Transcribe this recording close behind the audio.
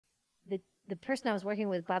the person I was working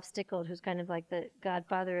with, Bob Stickold, who's kind of like the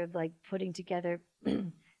godfather of like putting together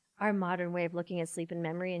our modern way of looking at sleep and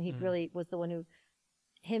memory, and he really was the one who,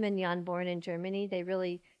 him and Jan Born in Germany, they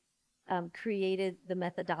really created the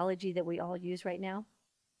methodology that we all use right now.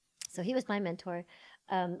 So he was my mentor,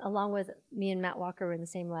 along with me and Matt Walker were in the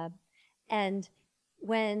same lab. And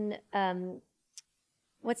when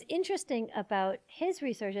what's interesting about his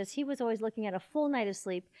research is he was always looking at a full night of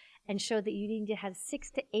sleep and showed that you need to have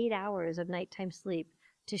 6 to 8 hours of nighttime sleep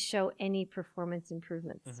to show any performance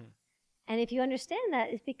improvements. And if you understand that,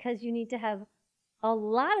 it's because you need to have a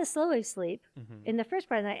lot of slow wave sleep in the first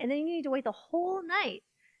part of the night, and then you need to wait the whole night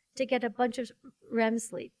to get a bunch of REM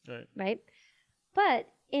sleep, right? But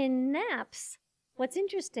in naps, what's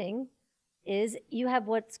interesting is you have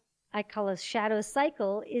what's I call a shadow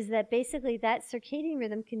cycle, is that basically that circadian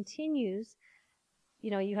rhythm continues.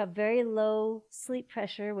 You know, you have very low sleep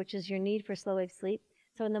pressure, which is your need for slow wave sleep.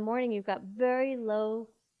 So in the morning, you've got very low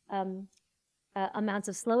amounts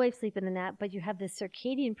of slow wave sleep in the nap, but you have this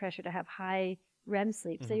circadian pressure to have high REM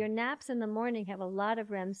sleep. So your naps in the morning have a lot of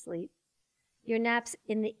REM sleep. Your naps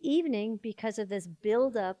in the evening, because of this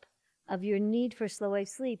buildup of your need for slow wave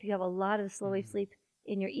sleep, you have a lot of slow wave sleep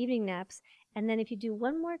in your evening naps. And then if you do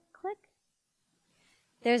one more click,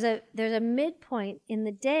 there's a midpoint in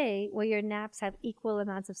the day where your naps have equal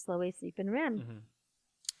amounts of slow wave sleep and REM.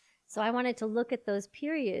 So I wanted to look at those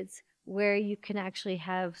periods where you can actually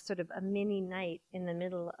have sort of a mini night in the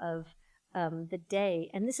middle of the day.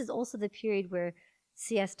 And this is also the period where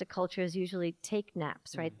siesta cultures usually take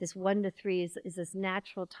naps, right? This 1 to 3 is this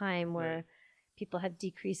natural time where people have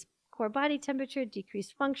decreased core body temperature,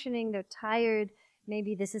 decreased functioning, they're tired.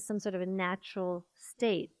 Maybe this is some sort of a natural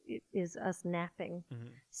state, is us napping.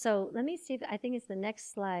 So let me see, I think it's the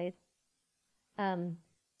next slide.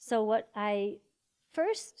 So what I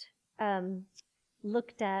first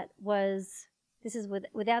looked at was, this is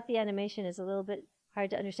without the animation, is a little bit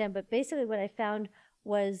hard to understand, but basically what I found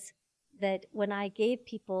was that when I gave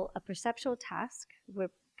people a perceptual task,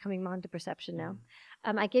 we're coming on to perception now,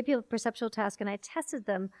 I gave people a perceptual task and I tested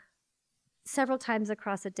them several times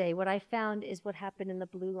across a day. What I found is what happened in the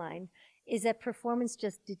blue line is that performance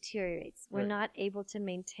just deteriorates. We're not able to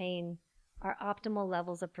maintain our optimal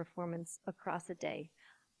levels of performance across a day.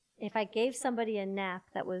 If I gave somebody a nap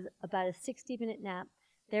that was about a 60-minute nap,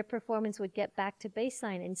 their performance would get back to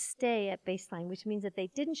baseline and stay at baseline, which means that they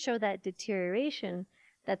didn't show that deterioration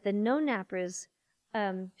that the no-nappers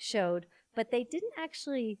showed, but they didn't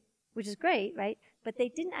actually, which is great, right? But they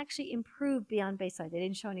didn't actually improve beyond baseline. They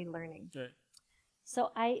didn't show any learning.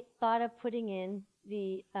 So I thought of putting in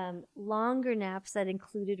the longer naps that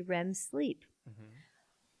included REM sleep.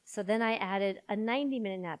 So then I added a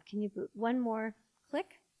 90-minute nap. Can you put one more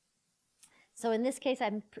click? So in this case,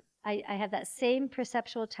 I have that same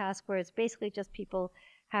perceptual task where it's basically just people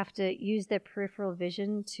have to use their peripheral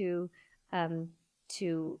vision to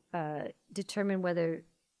determine whether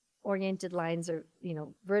oriented lines are, you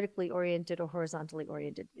know, vertically oriented or horizontally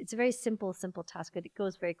oriented. It's a very simple task, but it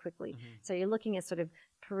goes very quickly. So you're looking at sort of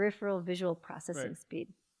peripheral visual processing speed.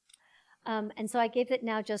 And so I gave it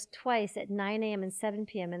now just twice at 9 a.m. and 7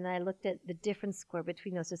 p.m. And then I looked at the difference score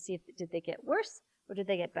between those to see if did they get worse or did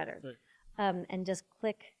they get better. And just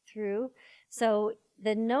click through. So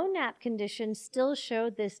the no nap condition still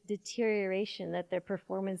showed this deterioration, that their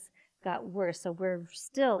performance got worse. So we're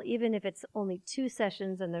still, even if it's only 2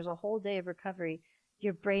 sessions and there's a whole day of recovery,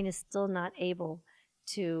 your brain is still not able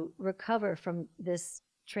to recover from this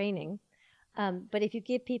training. But if you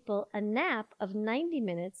give people a nap of 90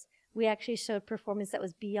 minutes, we actually showed performance that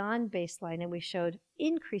was beyond baseline, and we showed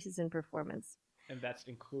increases in performance. And that's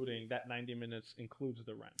including, that 90 minutes includes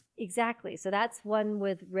the REM. Exactly. So that's one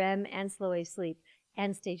with REM and slow wave sleep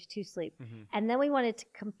and stage 2 sleep. And then we wanted to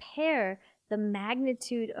compare the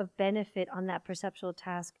magnitude of benefit on that perceptual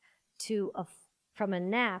task to from a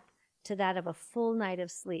nap to that of a full night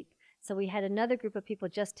of sleep. So we had another group of people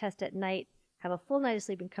just test at night, have a full night of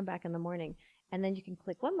sleep, and come back in the morning. And then you can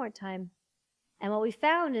click one more time. And what we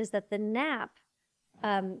found is that the nap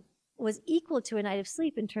was equal to a night of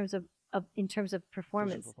sleep in terms of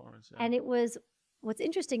performance. And it was, what's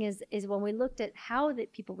interesting is when we looked at how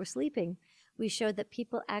that people were sleeping, we showed that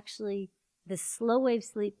people actually, the slow wave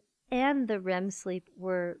sleep and the REM sleep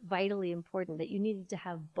were vitally important, that you needed to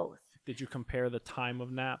have both. Did you compare the time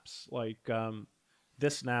of naps? Like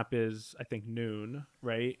this nap is, I think, noon,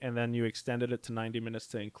 right? And then you extended it to 90 minutes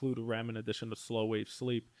to include REM in addition to slow wave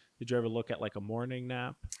sleep. Did you ever look at like a morning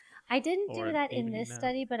nap? I didn't do that in this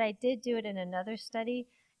study, but I did do it in another study.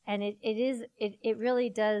 And it really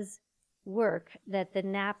does work that the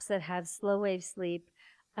naps that have slow wave sleep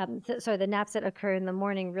So the naps that occur in the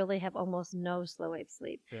morning really have almost no slow wave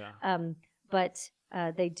sleep. Yeah. But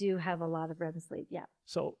they do have a lot of REM sleep. Yeah.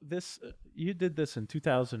 So this, you did this in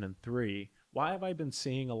 2003. Why have I been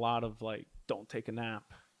seeing a lot of like, don't take a nap,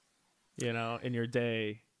 in your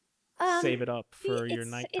day, save it up for your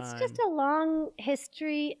nighttime? It's just a long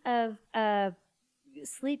history of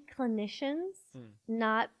sleep clinicians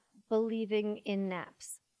not believing in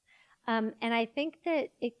naps. And I think that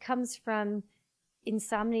it comes from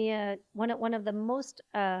insomnia. One of the most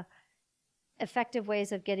effective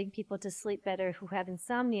ways of getting people to sleep better who have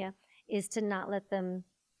insomnia is to not let them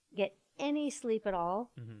get any sleep at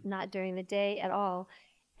all, not during the day at all,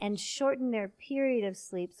 and shorten their period of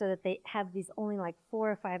sleep so that they have these only like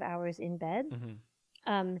 4 or 5 hours in bed.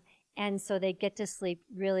 And so they get to sleep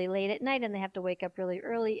really late at night and they have to wake up really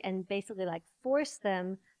early, and basically like force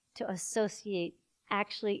them to associate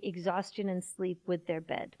actually exhaustion and sleep with their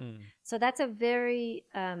bed. So that's a very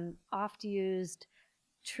oft used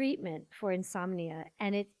treatment for insomnia,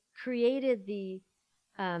 and it created the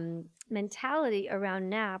mentality around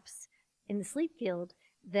naps in the sleep field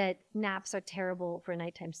that naps are terrible for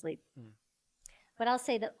nighttime sleep. But I'll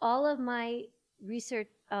say that all of my research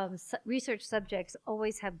subjects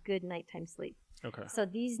always have good nighttime sleep. Okay. So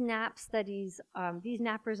these nap studies, these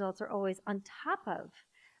nap results are always on top of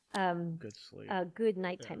good sleep, good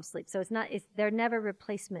nighttime sleep. So they're never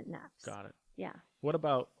replacement naps. Got it. Yeah. What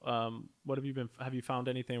about what have you found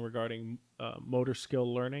anything regarding motor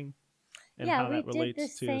skill learning and how that relates to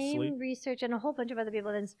sleep? Yeah, we did the same research and a whole bunch of other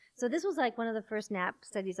people. So this was like one of the first nap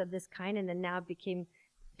studies of this kind, and then now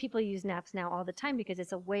people use naps now all the time because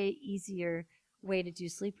it's a way easier way to do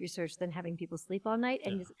sleep research than having people sleep all night,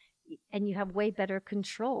 and you have way better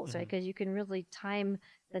controls, right? Because you can really time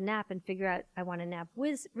the nap and figure out, I want to nap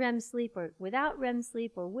with REM sleep or without REM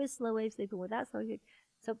sleep, or with slow wave sleep or without slow wave sleep.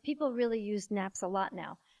 So people really use naps a lot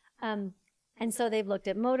now. And so they've looked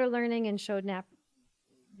at motor learning and showed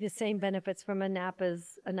the same benefits from a nap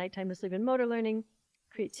as a nighttime sleep in motor learning,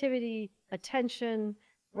 creativity, attention,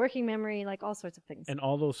 working memory, like all sorts of things. And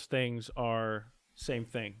all those things are same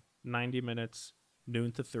thing, 90 minutes,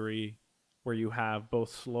 noon to 3, where you have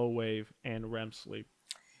both slow wave and REM sleep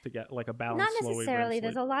to get like a balanced slow wave REM sleep. Not necessarily.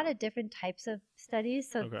 There's a lot of different types of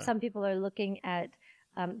studies. So some people are looking at,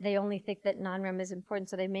 they only think that non-REM is important,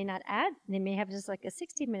 so they may not add. They may have just like a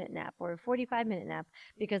 60-minute nap or a 45-minute nap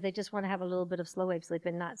because they just want to have a little bit of slow wave sleep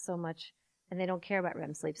and not so much, and they don't care about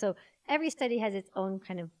REM sleep. So every study has its own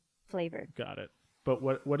kind of flavor. Got it. But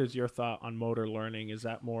what is your thought on motor learning? Is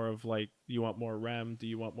that more of like, you want more REM? Do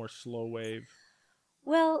you want more slow wave?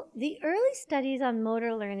 Well, the early studies on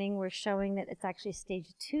motor learning were showing that it's actually stage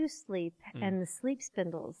 2 sleep and the sleep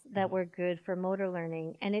spindles that were good for motor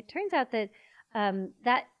learning. And it turns out that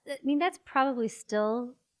that's probably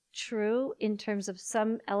still true in terms of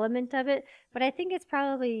some element of it, but I think it's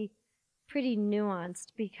probably pretty nuanced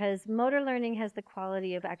because motor learning has the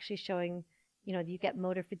quality of actually showing, you get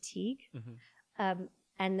motor fatigue.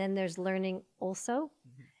 And then there's learning also.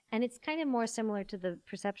 And it's kind of more similar to the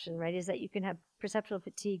perception, right? Is that you can have perceptual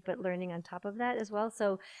fatigue, but learning on top of that as well.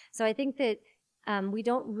 So I think that we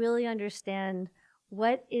don't really understand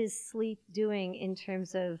what is sleep doing in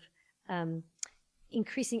terms of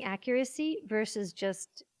increasing accuracy versus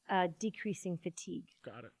just decreasing fatigue.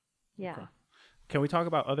 Got it. Yeah. Okay. Can we talk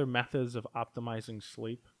about other methods of optimizing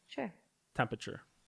sleep? Sure. Temperature.